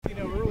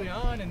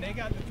they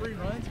got the 3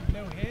 runs with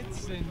no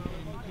hits, and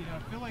you know,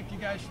 I feel like you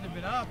guys should have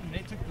been up, and they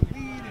took the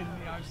lead, and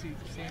you know, obviously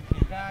Sam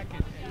came back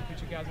and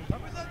put you guys on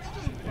top. Was that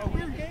just a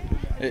weird game?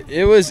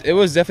 It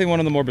was definitely one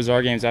of the more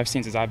bizarre games I've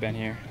seen since I've been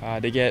here.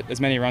 They get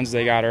as many runs as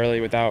they got early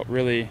without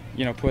really,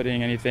 you know,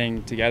 putting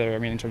anything together. I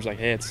mean, in terms of like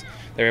hits,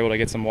 they were able to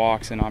get some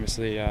walks and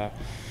obviously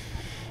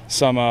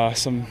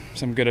some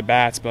good at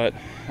bats. But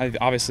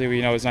obviously,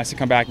 you know, it was nice to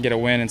come back and get a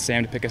win and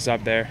Sam to pick us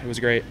up there. It was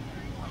great.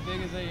 How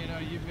big is it? You know,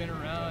 you've been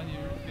around.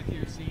 You're a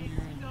 5th-year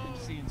senior, and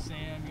seeing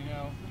Sam, you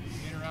know,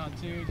 been around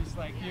too, just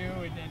like you,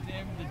 and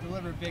him to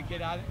deliver a big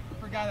hit out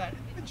for a guy that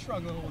been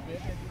struggling a little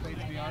bit at the plate,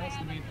 to be honest.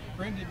 I mean,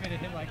 for him to get a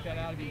hit like that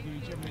out of be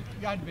huge. I mean,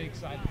 you got to be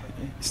excited for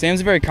him.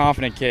 Sam's a very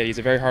confident kid. He's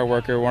a very hard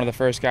worker, one of the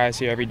first guys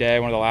here every day,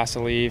 one of the last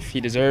to leave.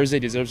 He deserves it. He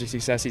deserves the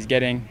success he's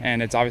getting,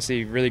 and it's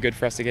obviously really good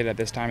for us to get it at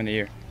this time in the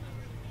year.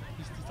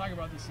 Just to talk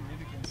about the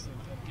significance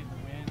of getting the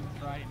win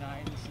Friday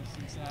night. This is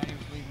Cincinnati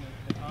was leading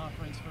the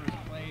conference first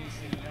place,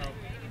 and you know,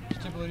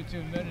 as Chip alluded to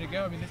a minute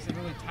ago, I mean, this is a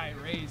really tight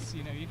race.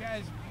 You know, you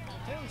guys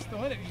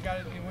still in it. You got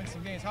to win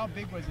some games. How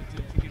big was it to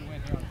get a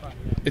win here on Friday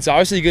night? It's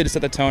obviously good to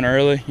set the tone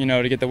early, you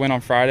know, to get the win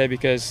on Friday,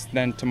 because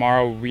then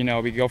tomorrow, you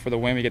know, we go for the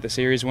win, we get the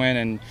series win,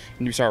 and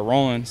you start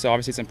rolling. So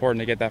obviously it's important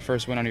to get that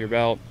first win under your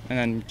belt and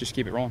then just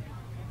keep it rolling.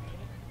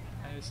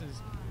 And this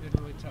has been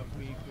a really tough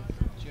week with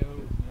Joe.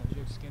 You know,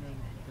 Joe Skinner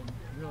been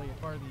really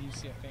a part of the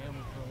UCF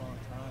family for a long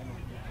time. And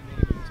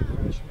then he was a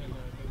freshman.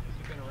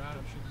 You've been around.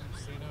 I'm sure you've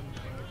seen him. You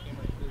know, came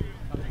up through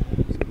a couple of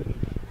games.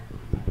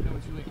 I know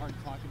it's really hard to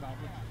talk about,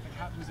 but like,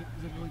 how, was it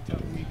a really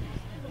tough week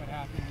with what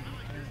happened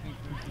and everything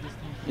for this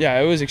team? Yeah,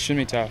 it was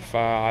extremely tough.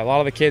 A lot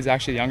of the kids,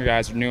 actually the younger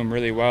guys, knew him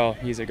really well.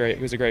 He was a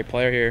great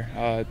player here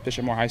at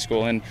Bishop Moore High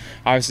School, and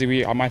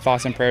obviously my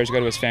thoughts and prayers go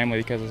to his family,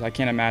 because I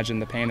can't imagine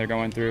the pain they're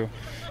going through,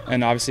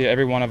 and obviously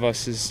every one of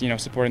us is, you know,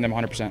 supporting them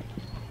 100%.